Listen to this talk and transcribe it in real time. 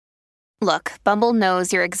Look, Bumble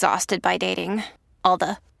knows you're exhausted by dating. All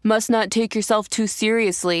the, must not take yourself too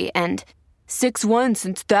seriously, and 6'1"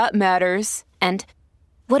 since that matters, and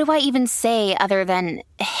what do I even say other than,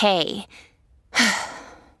 hey?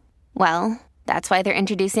 Well, that's why they're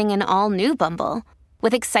introducing an all-new Bumble,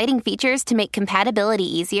 with exciting features to make compatibility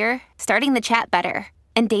easier, starting the chat better,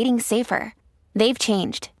 and dating safer. They've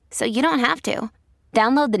changed, so you don't have to.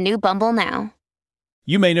 Download the new Bumble now.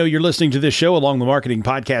 You may know you're listening to this show along the Marketing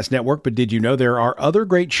Podcast Network, but did you know there are other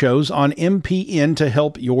great shows on MPN to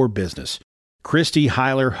help your business? Christy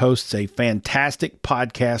Heiler hosts a fantastic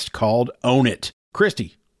podcast called Own It.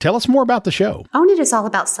 Christy, tell us more about the show. Own It is all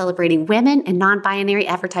about celebrating women and non-binary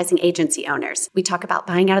advertising agency owners. We talk about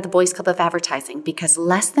buying out of the Boys Club of Advertising because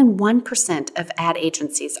less than 1% of ad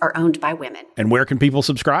agencies are owned by women. And where can people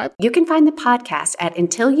subscribe? You can find the podcast at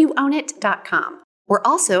untilyouownit.com. We're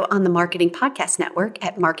also on the Marketing Podcast Network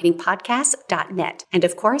at marketingpodcast.net. And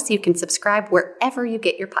of course, you can subscribe wherever you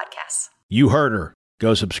get your podcasts. You heard her.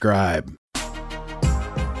 Go subscribe.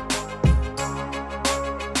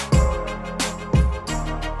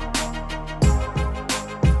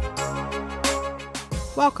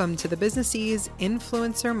 Welcome to the Business Ease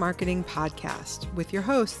Influencer Marketing Podcast with your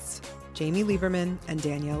hosts, Jamie Lieberman and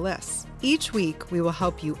Danielle Liss. Each week, we will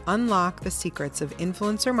help you unlock the secrets of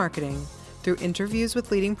influencer marketing through interviews with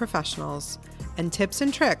leading professionals and tips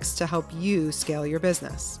and tricks to help you scale your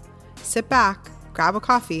business. Sit back, grab a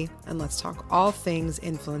coffee, and let's talk all things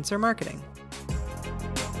influencer marketing.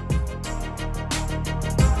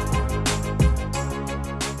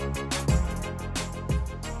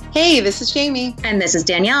 Hey, this is Jamie. And this is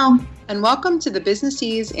Danielle. And welcome to the Business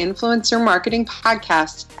Ease Influencer Marketing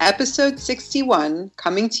Podcast, episode 61,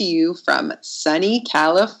 coming to you from sunny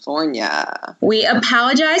California. We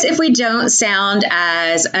apologize if we don't sound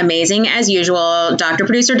as amazing as usual. Dr.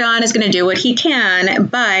 Producer Don is going to do what he can,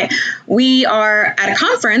 but we are at a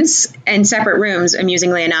conference in separate rooms,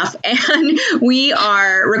 amusingly enough, and we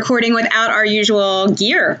are recording without our usual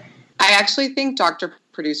gear. I actually think Dr.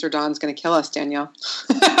 Producer Don's going to kill us, Danielle.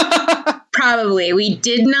 Probably. We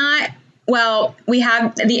did not. Well,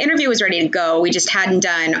 the interview was ready to go. We just hadn't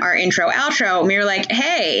done our intro outro. And we were like,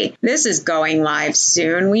 hey, this is going live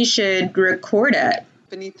soon. We should record it.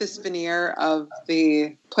 Beneath this veneer of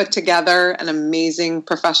the put together and amazing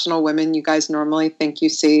professional women you guys normally think you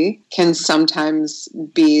see can sometimes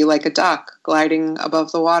be like a duck gliding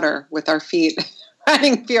above the water with our feet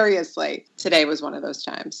running furiously. Today was one of those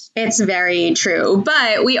times. It's very true.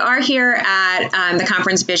 But we are here at the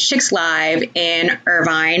conference Biz Chicks Live in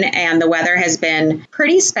Irvine, and the weather has been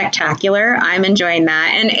pretty spectacular. I'm enjoying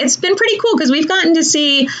that. And it's been pretty cool because we've gotten to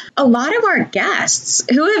see a lot of our guests.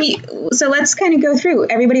 So let's kind of go through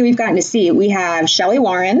everybody we've gotten to see. We have Shelley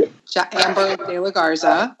Warren. Amber De La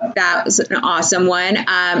Garza. That was an awesome one.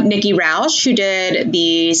 Nikki Roush, who did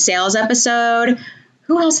the sales episode.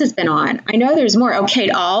 Who else has been on? I know there's more. Oh,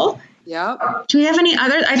 Kate All. Yep. Do we have any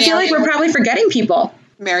others? I feel like we're probably forgetting people.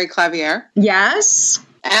 Mary Clavier. Yes.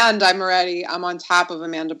 And I'm on top of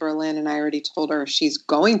Amanda Berlin, and I already told her she's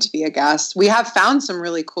going to be a guest. We have found some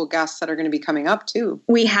really cool guests that are going to be coming up too.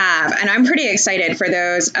 We have, and I'm pretty excited for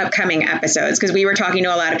those upcoming episodes because we were talking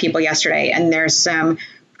to a lot of people yesterday, and there's some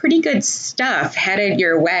pretty good stuff headed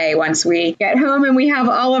your way once we get home and we have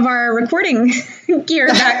all of our recording gear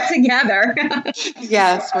back together.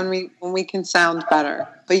 Yes, when we can sound better.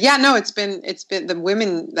 But yeah, no, it's been the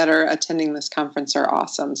women that are attending this conference are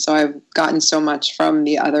awesome. So I've gotten so much from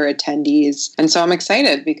the other attendees. And so I'm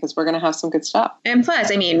excited because we're going to have some good stuff. And plus,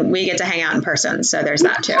 I mean, we get to hang out in person. So there's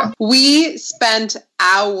that too. We spent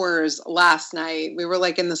hours last night. We were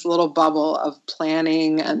like in this little bubble of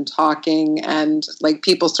planning and talking, and like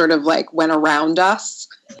people sort of like went around us.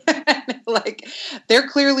 Like they're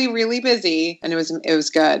clearly really busy, and it was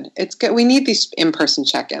good. It's good. We need these in-person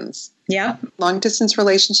check-ins. Yeah. Long distance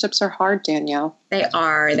relationships are hard, Danielle. They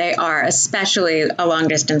are, especially a long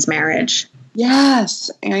distance marriage. Yes,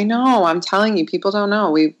 I know. I'm telling you, people don't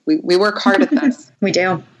know. We work hard at this. We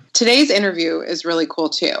do. Today's interview is really cool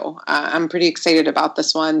too. I'm pretty excited about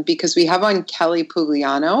this one because we have on Kelly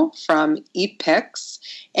Pugliano from Eat Picks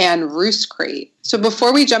and Roost Crate. So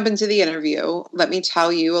before we jump into the interview, let me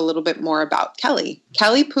tell you a little bit more about Kelly.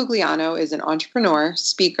 Kelly Pugliano is an entrepreneur,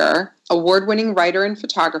 speaker, award-winning writer and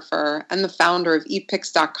photographer, and the founder of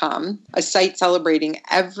eatpicks.com, a site celebrating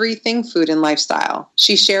everything food and lifestyle.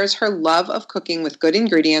 She shares her love of cooking with good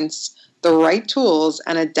ingredients, the right tools,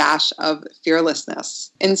 and a dash of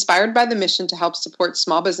fearlessness. Inspired by the mission to help support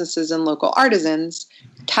small businesses and local artisans,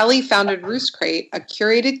 Kelly founded Roost Crate, a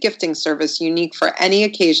curated gifting service unique for any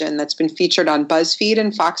occasion that's been featured on BuzzFeed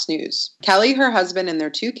and Fox News. Kelly, her husband, and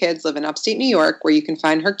their 2 kids live in upstate New York, where you can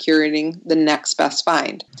find her curating the next best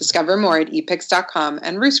find. Discover more at epix.com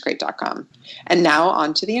and roostcrate.com. And now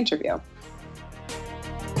on to the interview.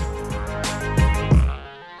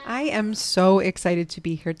 I am so excited to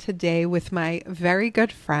be here today with my very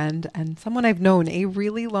good friend and someone I've known a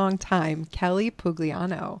really long time, Kelly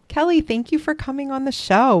Pugliano. Kelly, thank you for coming on the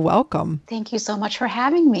show. Welcome. Thank you so much for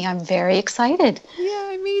having me. I'm very excited.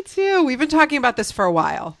 Yeah, me too. We've been talking about this for a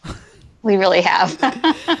while. We really have.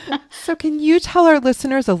 So can you tell our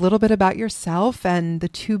listeners a little bit about yourself and the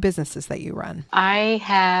 2 businesses that you run? I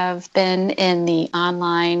have been in the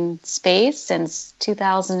online space since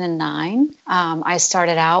 2009. I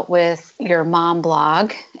started out with your mom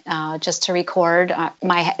blog just to record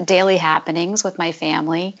my daily happenings with my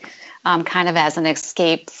family. Kind of as an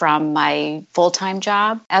escape from my full-time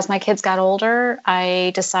job. As my kids got older,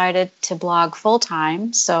 I decided to blog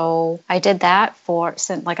full-time. So I did that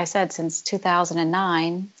like I said, since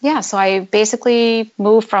 2009. Yeah, so I basically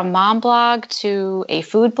moved from mom blog to a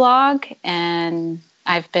food blog, and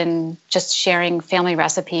I've been just sharing family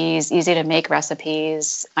recipes, easy to make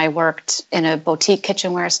recipes. I worked in a boutique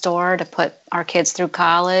kitchenware store to put our kids through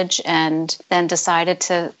college, and then decided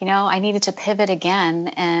to, I needed to pivot again.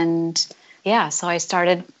 And yeah, so I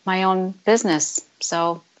started my own business.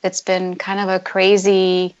 So it's been kind of a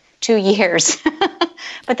crazy 2 years.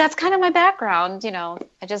 But that's kind of my background.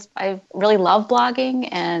 I really love blogging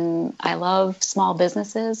and I love small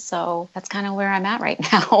businesses. So that's kind of where I'm at right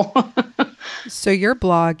now. So your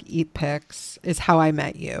blog, Eat Pics, is how I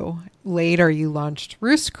met you. Later, you launched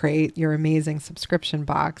Roost Crate, your amazing subscription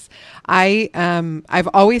box. I've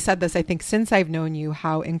always said this, I think, since I've known you,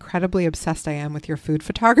 how incredibly obsessed I am with your food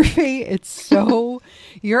photography. It's so,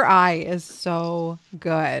 your eye is so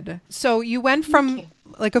good. So you went from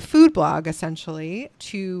like a food blog, essentially,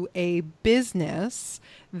 to a business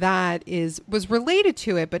that was related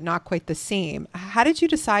to it, but not quite the same. How did you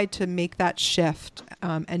decide to make that shift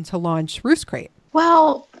and to launch Roost Crate?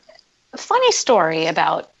 Well, funny story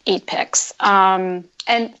about Eat Pics. And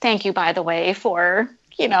thank you, by the way, for,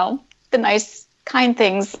 the nice, kind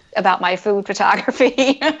things about my food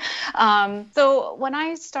photography. So when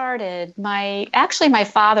I started, my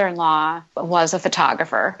father-in-law was a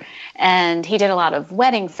photographer, and he did a lot of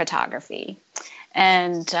wedding photography.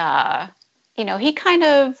 And, he kind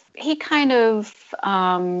of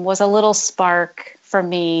was a little spark for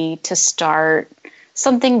me to start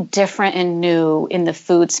something different and new in the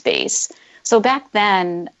food space. So back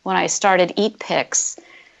then, when I started Eat Pics,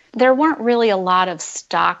 there weren't really a lot of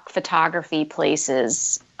stock photography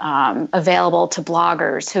places available to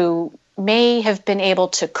bloggers who may have been able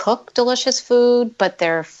to cook delicious food, but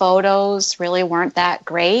their photos really weren't that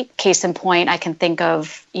great. Case in point, I can think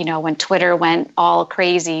of, when Twitter went all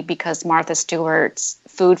crazy because Martha Stewart's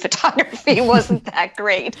food photography wasn't that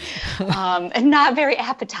great and not very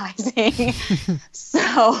appetizing.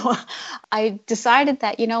 So I decided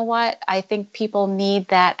that, I think people need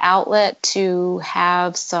that outlet to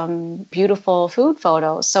have some beautiful food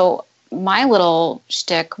photos. So my little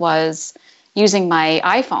shtick was using my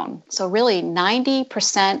iPhone. So really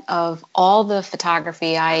 90% of all the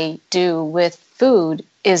photography I do with food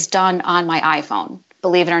is done on my iPhone,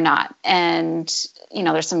 believe it or not. And,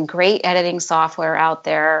 there's some great editing software out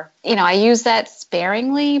there. I use that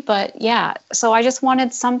sparingly, but yeah. So I just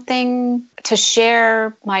wanted something to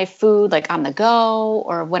share my food like on the go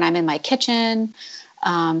or when I'm in my kitchen.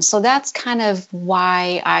 So that's kind of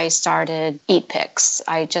why I started Eat Pics.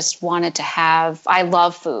 I just wanted to I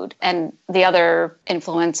love food. And the other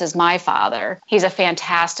influence is my father. He's a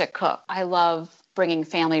fantastic cook. I love bringing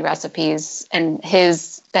family recipes and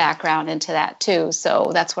his background into that too.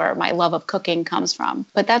 So that's where my love of cooking comes from.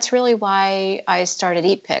 But that's really why I started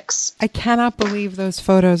Eat Pics. I cannot believe those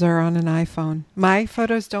photos are on an iPhone. My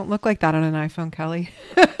photos don't look like that on an iPhone, Kelly.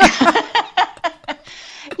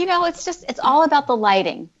 It's all about the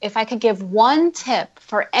lighting. If I could give one tip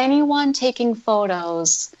for anyone taking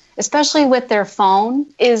photos, especially with their phone,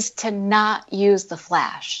 is to not use the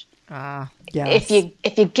flash. Yes.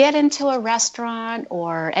 If you get into a restaurant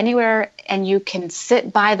or anywhere and you can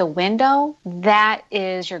sit by the window, that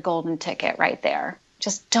is your golden ticket right there.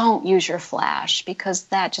 Just don't use your flash because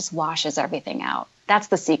that just washes everything out. That's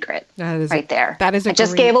the secret right there. That is I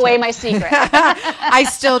just gave away my secret. I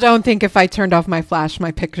still don't think if I turned off my flash,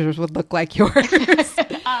 my pictures would look like yours.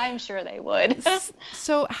 I'm sure they would.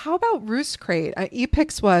 So how about Roost Crate?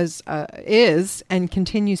 ePix is and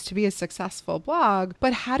continues to be a successful blog,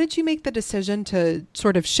 but how did you make the decision to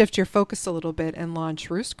sort of shift your focus a little bit and launch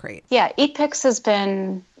Roost Crate? Yeah, ePix has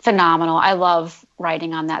been phenomenal. I love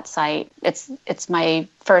writing on that site. It's my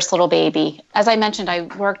first little baby. As I mentioned, I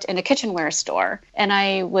worked in a kitchenware store, and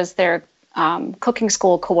I was their cooking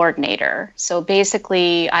school coordinator. So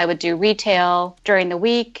basically, I would do retail during the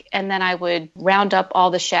week, and then I would round up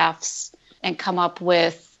all the chefs and come up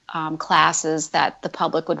with classes that the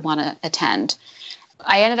public would want to attend.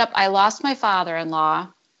 I lost my father-in-law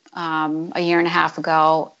a year and a half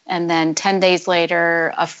ago, and then 10 days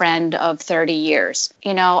later, a friend of 30 years.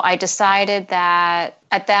 I decided that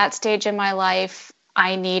at that stage in my life,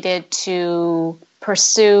 I needed to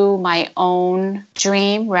pursue my own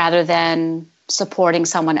dream rather than supporting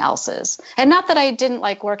someone else's. And not that I didn't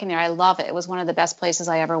like working there. I love it. It was one of the best places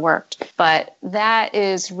I ever worked. But that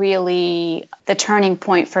is really the turning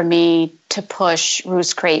point for me to push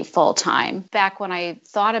Roost Crate full time. Back when I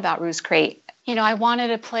thought about Roost Crate, I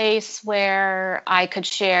wanted a place where I could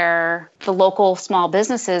share the local small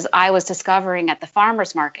businesses I was discovering at the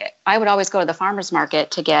farmer's market. I would always go to the farmer's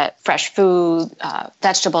market to get fresh food,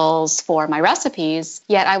 vegetables for my recipes,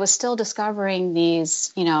 yet I was still discovering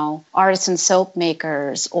these, artisan soap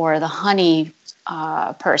makers or the honey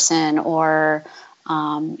person or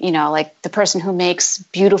like the person who makes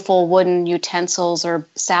beautiful wooden utensils or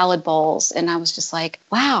salad bowls. And I was just like,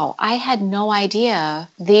 wow, I had no idea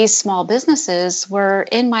these small businesses were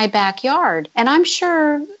in my backyard. And I'm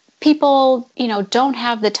sure people, don't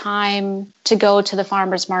have the time to go to the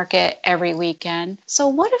farmer's market every weekend. So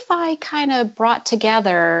what if I kind of brought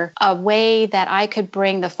together a way that I could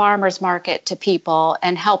bring the farmer's market to people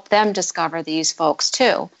and help them discover these folks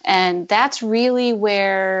too? And that's really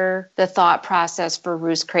where the thought process for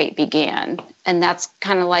Roost Crate began. And that's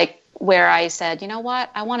kind of like where I said, you know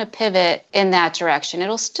what, I want to pivot in that direction.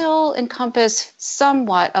 It'll still encompass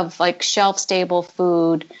somewhat of like shelf-stable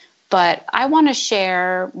food, but I want to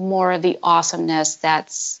share more of the awesomeness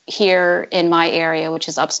that's here in my area, which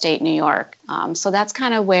is upstate New York. So that's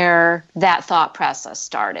kind of where that thought process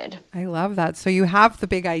started. I love that. So you have the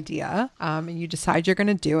big idea and you decide you're going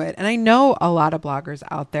to do it. And I know a lot of bloggers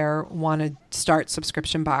out there want to start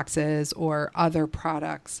subscription boxes or other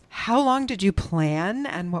products. How long did you plan,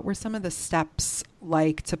 and what were some of the steps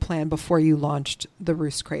like to plan before you launched the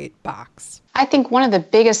Roost Crate box? I think one of the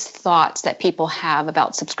biggest thoughts that people have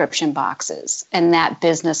about subscription boxes and that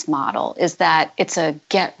business model is that it's a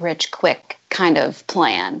get-rich-quick kind of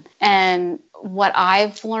plan. And what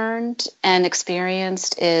I've learned and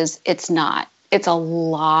experienced is it's not. It's a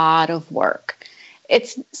lot of work.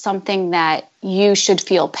 It's something that you should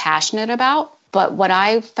feel passionate about. But what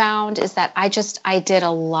I found is that I did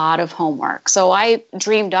a lot of homework. So I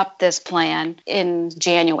dreamed up this plan in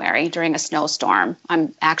January during a snowstorm.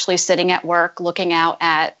 I'm actually sitting at work looking out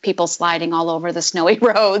at people sliding all over the snowy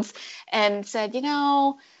roads and said,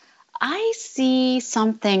 I see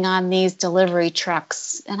something on these delivery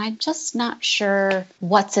trucks and I'm just not sure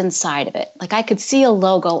what's inside of it. Like I could see a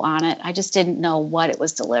logo on it. I just didn't know what it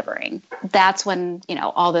was delivering. That's when,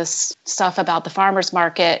 all this stuff about the farmer's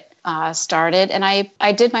market started. And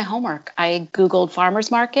I did my homework. I Googled farmers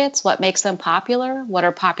markets, what makes them popular, what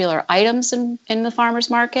are popular items in the farmers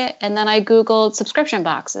market. And then I Googled subscription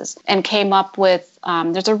boxes and came up with,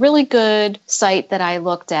 there's a really good site that I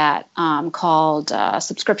looked at called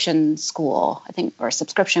Subscription School, I think, or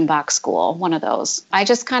Subscription Box School, one of those. I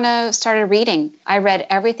just kind of started reading. I read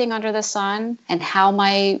everything under the sun and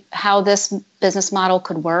how this business model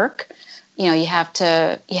could work. You have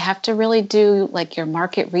to really do like your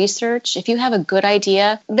market research. If you have a good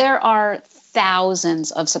idea, there are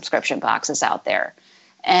thousands of subscription boxes out there.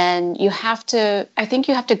 And I think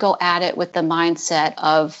you have to go at it with the mindset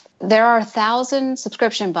of there are 1,000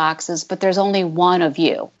 subscription boxes, but there's only one of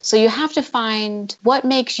you. So you have to find what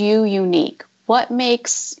makes you unique. What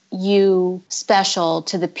makes you special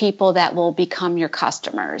to the people that will become your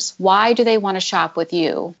customers? Why do they want to shop with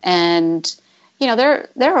you? And there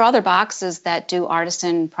are other boxes that do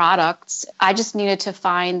artisan products. I just needed to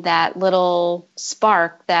find that little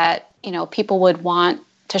spark that, people would want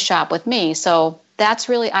to shop with me. So that's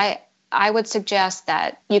really, I would suggest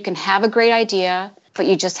that you can have a great idea, but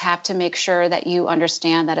you just have to make sure that you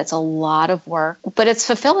understand that it's a lot of work, but it's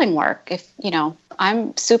fulfilling work. If,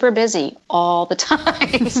 I'm super busy all the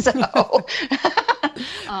time. So,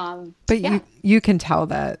 but yeah. You can tell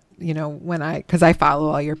that, because I follow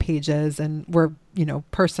all your pages and we're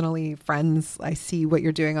personally friends. I see what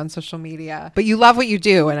you're doing on social media, but you love what you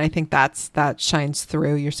do. And I think that shines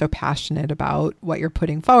through. You're so passionate about what you're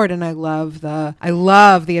putting forward. And I love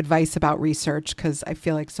the advice about research, because I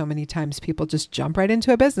feel like so many times people just jump right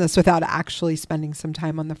into a business without actually spending some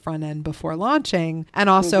time on the front end before launching, and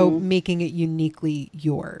also making it uniquely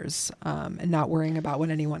yours, and not worrying about what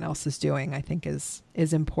anyone else is doing, I think is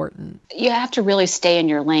important. You have to really stay in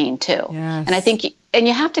your lane too. Yes. And I think and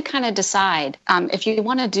you have to kind of decide, if you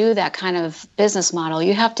want to do that kind of business model,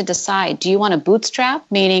 you have to decide, do you want to bootstrap?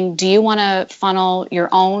 Meaning, do you want to funnel your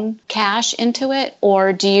own cash into it?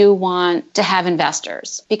 Or do you want to have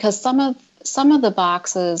investors? Because some of the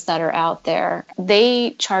boxes that are out there,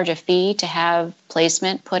 they charge a fee to have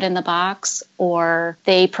placement put in the box, or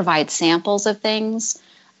they provide samples of things.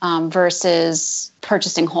 Versus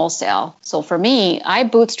purchasing wholesale. So for me, I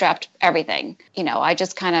bootstrapped everything. I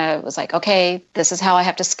just kind of was like, okay, this is how I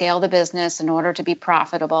have to scale the business in order to be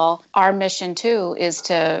profitable. Our mission too is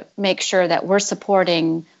to make sure that we're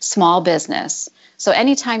supporting small business. So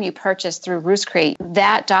anytime you purchase through Roost Crate,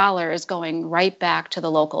 that dollar is going right back to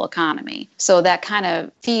the local economy. So that kind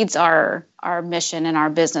of feeds our mission and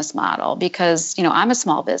our business model, because, I'm a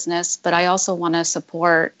small business, but I also want to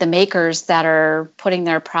support the makers that are putting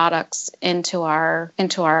their products into our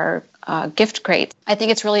gift crate. I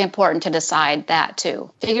think it's really important to decide that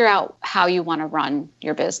too. Figure out how you want to run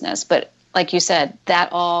your business. But like you said, that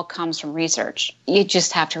all comes from research. You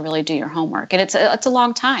just have to really do your homework. And it's a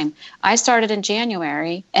long time. I started in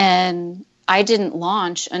January and I didn't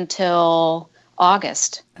launch until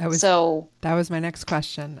August. That was my next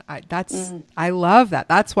question. I love that.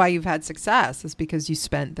 That's why you've had success, is because you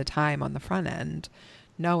spent the time on the front end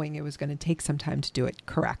knowing it was going to take some time to do it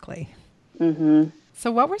correctly. Mm-hmm.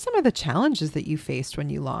 So what were some of the challenges that you faced when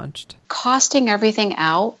you launched? Costing everything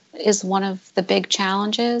out is one of the big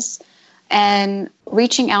challenges, and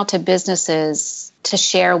reaching out to businesses to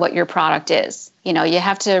share what your product is. You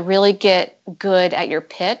have to really get good at your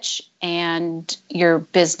pitch and your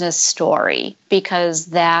business story, because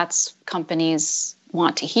that's companies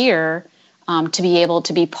want to hear, to be able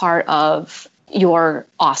to be part of your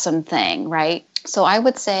awesome thing, right? So I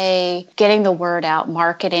would say getting the word out,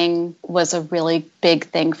 marketing was a really big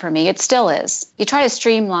thing for me. It still is. You try to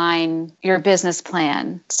streamline your business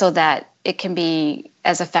plan so that it can be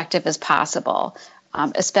as effective as possible,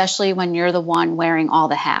 especially when you're the one wearing all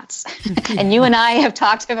the hats. And you and I have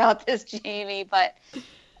talked about this, Jamie, but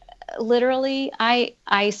literally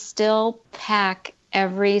I still pack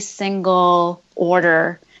every single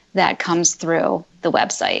order that comes through the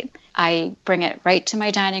website. I bring it right to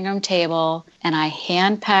my dining room table and I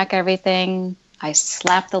hand pack everything. I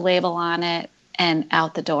slap the label on it and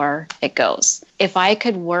out the door it goes. If I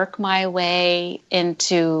could work my way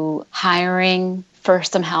into hiring for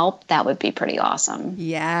some help, that would be pretty awesome.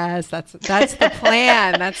 Yes, that's the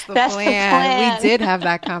plan. That's the plan. We did have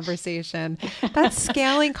that conversation. That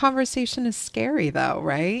scaling conversation is scary though,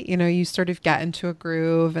 right? You sort of get into a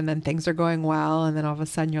groove and then things are going well. And then all of a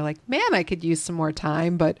sudden you're like, man, I could use some more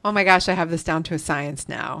time, but oh my gosh, I have this down to a science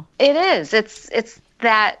now. It is. It's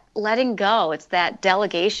that letting go. It's that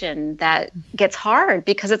delegation that gets hard,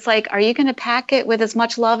 because it's like, are you going to pack it with as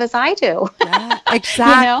much love as I do? Yeah,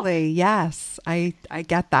 exactly. Yes, I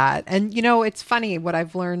get that. And, it's funny what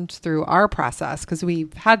I've learned through our process, because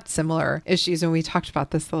we've had similar issues and we talked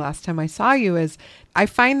about this the last time I saw you, is I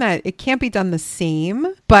find that it can't be done the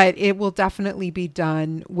same, but it will definitely be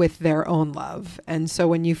done with their own love. And so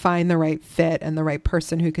when you find the right fit and the right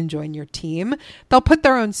person who can join your team, they'll put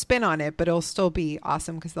their own spin on it, but it'll still be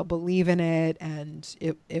awesome because they'll believe in it and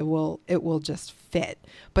it will just fit.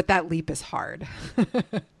 But that leap is hard.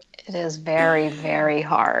 It is very, very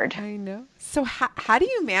hard. I know. So how do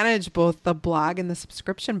you manage both the blog and the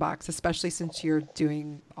subscription box, especially since you're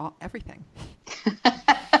doing everything?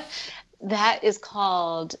 That is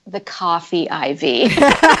called the coffee IV.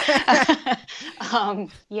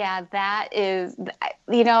 Yeah, that is,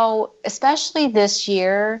 especially this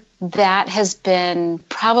year, that has been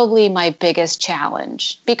probably my biggest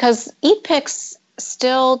challenge, because EatPix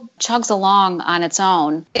still chugs along on its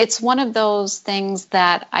own. It's one of those things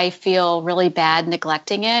that I feel really bad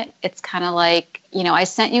neglecting it. It's kind of like, I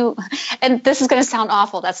sent you, and this is going to sound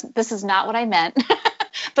awful. This is not what I meant.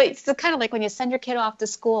 But it's kind of like when you send your kid off to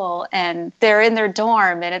school and they're in their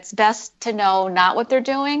dorm, and it's best to know not what they're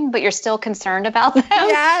doing, but you're still concerned about them.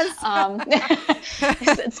 Yes.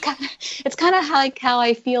 It's kind of how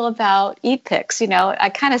I feel about EatPix. I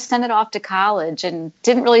kind of sent it off to college and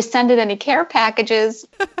didn't really send it any care packages,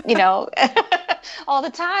 all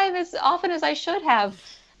the time, as often as I should have.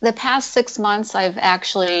 The past 6 months, I've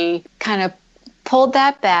actually kind of pulled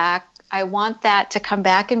that back. I want that to come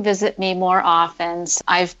back and visit me more often. So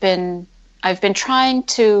I've been trying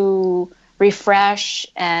to refresh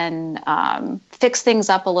and fix things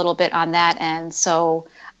up a little bit on that end, so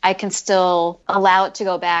I can still allow it to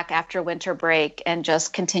go back after winter break and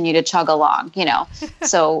just continue to chug along,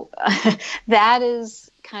 So that is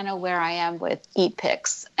kind of where I am with Eat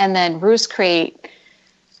Picks. And then Roost Crate,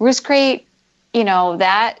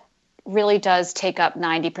 that really does take up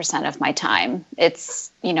 90% of my time.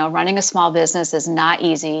 It's, running a small business is not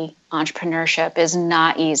easy. Entrepreneurship is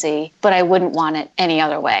not easy, but I wouldn't want it any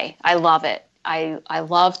other way. I love it. I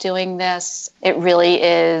love doing this. It really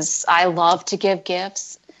is. I love to give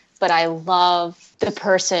gifts, but I love the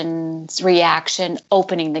person's reaction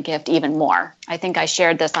opening the gift even more. I think I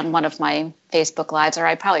shared this on one of my Facebook Lives, or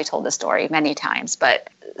I probably told the story many times, but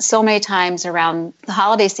so many times around the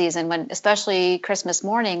holiday season, when, especially Christmas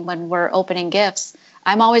morning, when we're opening gifts,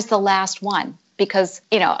 I'm always the last one because,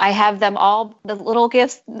 I have them all, the little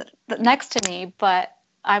gifts next to me, but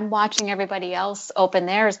I'm watching everybody else open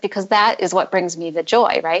theirs because that is what brings me the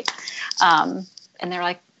joy, right? And they're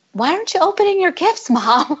like, why aren't you opening your gifts,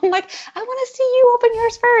 Mom? I'm like, I want to see you open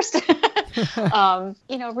yours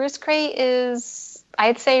first. Roost Crate is,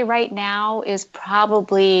 I'd say right now is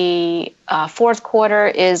probably fourth quarter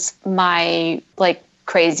is my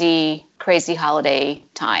crazy holiday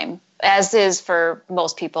time, as is for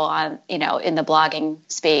most people on, in the blogging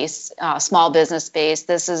space, small business space.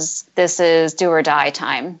 This is do or die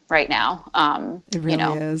time right now. It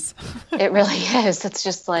really is. It really is. It's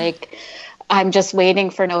just like, I'm just waiting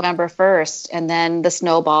for November 1st, and then the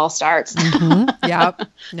snowball starts. Mm-hmm. Yep.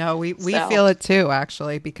 No, we feel it too,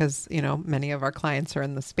 actually, because, many of our clients are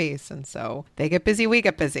in the space. And so they get busy, we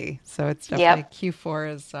get busy. So it's definitely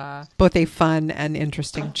Q4 is both a fun and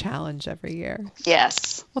interesting challenge every year.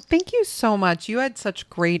 Yes. Well, thank you so much. You had such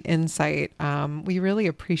great insight. We really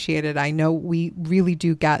appreciate it. I know we really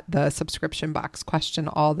do get the subscription box question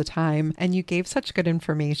all the time, and you gave such good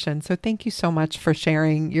information. So thank you so much for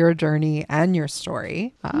sharing your journey and your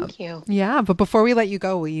story. Thank you. Yeah, but before we let you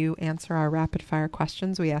go, will you answer our rapid fire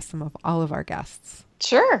questions? We ask them of all of our guests.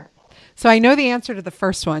 Sure. So I know the answer to the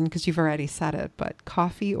first one because you've already said it, but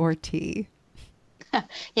coffee or tea?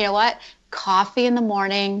 You know what? Coffee in the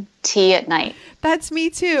morning, tea at night. That's me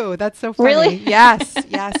too. That's so funny. Really? Yes.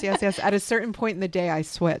 At a certain point in the day, I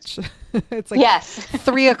switch. It's like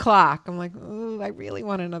 3:00. I'm like, ooh, I really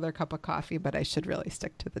want another cup of coffee, but I should really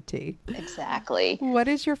stick to the tea. Exactly. What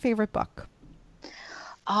is your favorite book?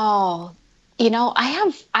 Oh,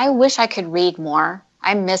 I wish I could read more.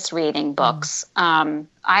 I miss reading books.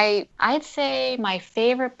 I'd say my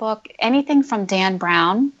favorite book, anything from Dan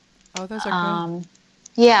Brown. Oh, those are good.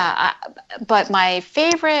 Yeah, but my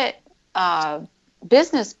favorite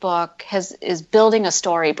business book is Building a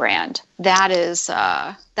Story Brand. That's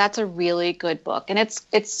a really good book, and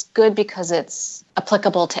it's good because it's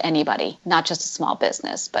applicable to anybody, not just a small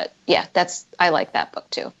business. But yeah, I like that book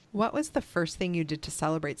too. What was the first thing you did to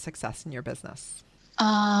celebrate success in your business?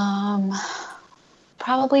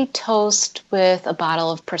 Probably toast with a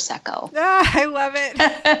bottle of Prosecco. I love it.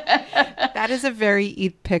 That is a very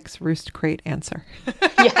Eat Picks Roost Crate answer.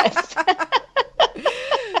 Yes.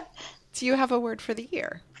 Do you have a word for the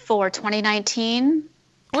year? For 2019?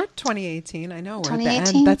 Or 2018. I know we're at the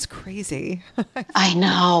 2018? end. That's crazy. I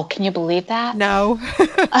know. Can you believe that? No.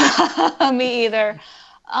 Me either.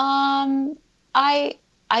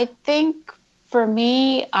 I think for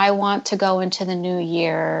me, I want to go into the new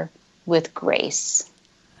year with grace.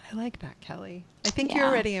 I like that, Kelly. I think you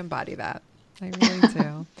already embody that. I really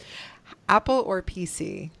do. Apple or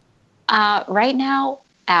PC? Right now,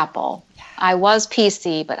 Apple. Yeah. I was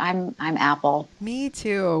PC, but I'm Apple. Me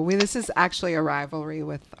too. This is actually a rivalry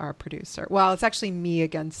with our producer. Well, it's actually me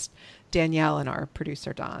against Danielle and our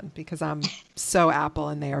producer, Don, because I'm so Apple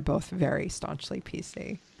and they are both very staunchly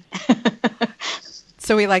PC.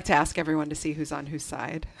 So we like to ask everyone to see who's on whose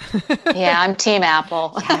side. Yeah, I'm Team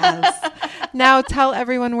Apple. Yes. Now tell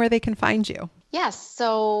everyone where they can find you. Yes.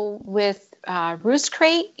 So with Roost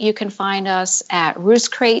Crate, you can find us at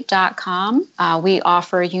roostcrate.com. We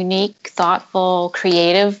offer unique, thoughtful,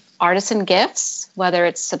 creative artisan gifts, whether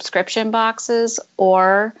it's subscription boxes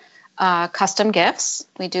or custom gifts.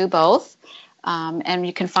 We do both. And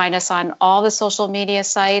you can find us on all the social media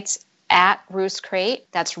sites at Roost Crate.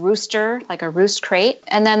 That's rooster, like a roost crate.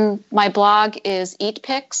 And then my blog is Eat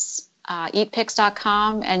Picks,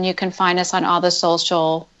 eatpicks.com. And you can find us on all the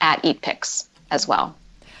social at Eat Picks as well.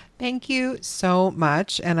 Thank you so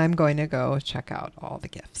much. And I'm going to go check out all the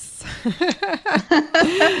gifts.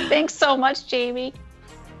 Thanks so much, Jamie.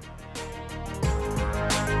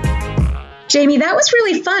 Jamie, that was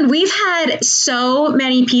really fun. We've had so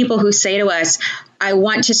many people who say to us, I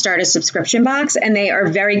want to start a subscription box, and they are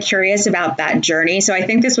very curious about that journey. So I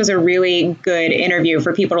think this was a really good interview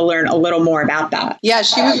for people to learn a little more about that. Yeah,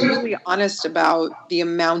 she was really honest about the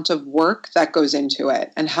amount of work that goes into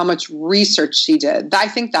it and how much research she did. I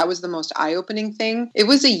think that was the most eye-opening thing. It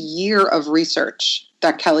was a year of research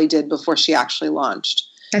that Kelly did before she actually launched.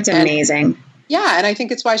 That's amazing. Yeah, and I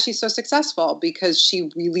think it's why she's so successful, because she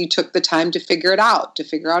really took the time to figure it out, to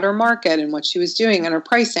figure out her market and what she was doing and her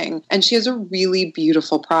pricing. And she has a really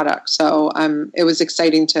beautiful product. So it was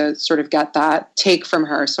exciting to sort of get that take from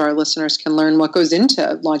her so our listeners can learn what goes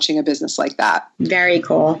into launching a business like that. Very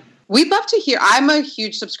cool. We'd love to hear. I'm a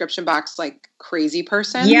huge subscription box, like, crazy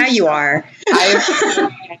person. Yeah, you are. I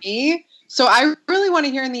have many. So I really want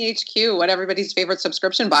to hear in the HQ what everybody's favorite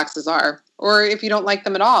subscription boxes are, or if you don't like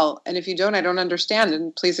them at all. And if you don't, I don't understand.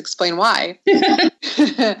 And please explain why.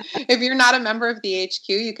 If you're not a member of the HQ,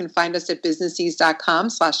 you can find us at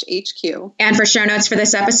businessease.com/HQ. And for show notes for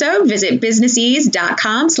this episode, visit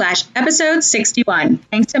businessease.com/episode 61.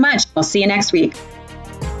 Thanks so much. We'll see you next week.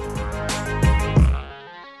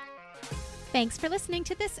 Thanks for listening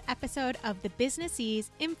to this episode of the Business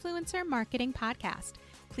Ease Influencer Marketing Podcast.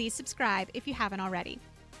 Please subscribe if you haven't already.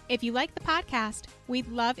 If you like the podcast, we'd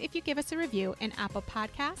love if you give us a review in Apple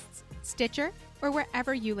Podcasts, Stitcher, or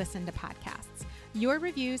wherever you listen to podcasts. Your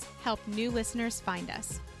reviews help new listeners find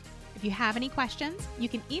us. If you have any questions, you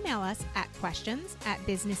can email us at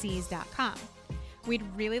questions@businessease.com. We'd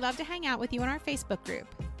really love to hang out with you in our Facebook group,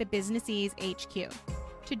 the Business Ease HQ.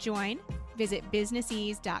 To join, visit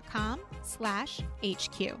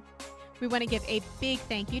businessease.com/HQ. We want to give a big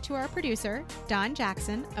thank you to our producer, Don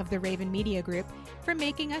Jackson of the Raven Media Group, for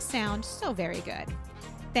making us sound so very good.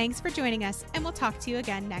 Thanks for joining us, and we'll talk to you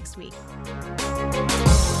again next week.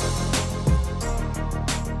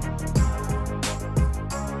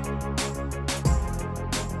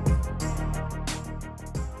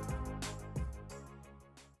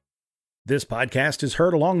 This podcast is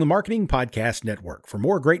heard along the Marketing Podcast Network. For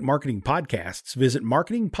more great marketing podcasts, visit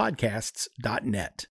marketingpodcasts.net.